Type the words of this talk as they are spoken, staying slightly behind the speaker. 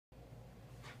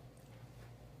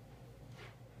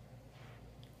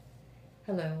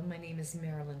Hello, my name is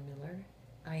Marilyn Miller.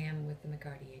 I am with the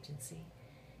McCarty Agency,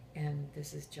 and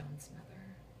this is John's mother.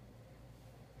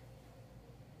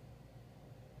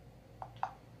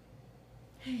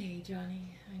 Hey,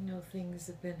 Johnny. I know things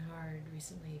have been hard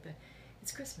recently, but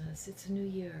it's Christmas. It's a new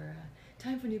year.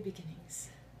 Time for new beginnings.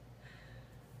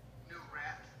 New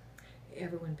rent?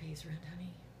 Everyone pays rent,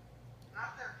 honey.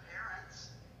 Not their parents.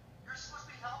 You're supposed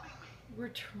to be helping me. We're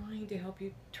trying to help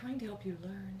you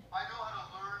learn. I know how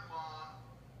to learn, Mom.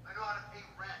 I know how to pay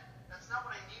rent. That's not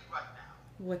what I need right now.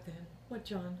 What then? What,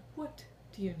 John? What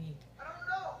do you need? I don't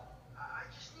know. I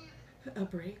just need... A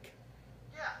break?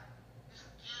 Yeah. Just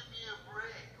give me a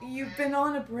break, okay? You've been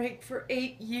on a break for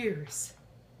 8 years.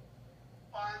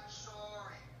 I'm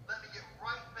sorry. Let me get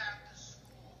right back to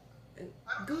school.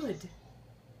 I don't Good. need school.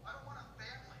 I don't want a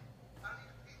family. I don't need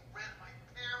to pay rent at my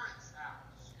parents'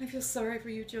 house. I feel sorry for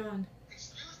you, John.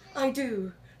 Excuse me? I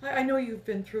do. I know you've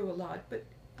been through a lot, but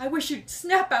I wish you'd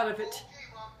snap out of it. Okay,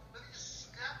 Mom. Let me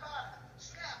just snap out of it.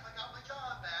 Snap, I got my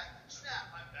job back. Snap,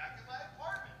 I'm back in my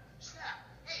apartment. Snap,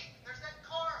 hey, there's that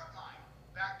car of mine.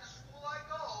 Back to school I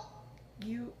go.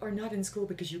 You are not in school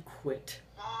because you quit.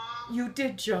 Mom. You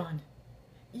did, John.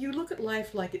 You look at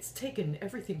life like it's taken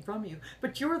everything from you,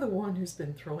 but you're the one who's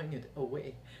been throwing it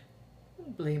away.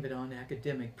 Blame it on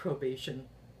academic probation.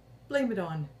 Blame it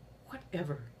on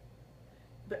whatever.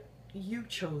 But you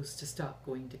chose to stop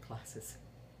going to classes.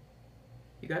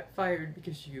 You got fired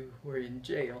because you were in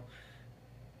jail.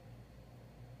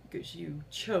 Because you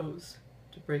chose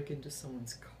to break into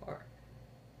someone's car.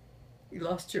 You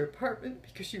lost your apartment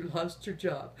because you lost your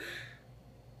job.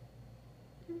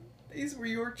 These were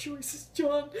your choices,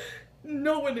 John.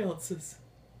 No one else's.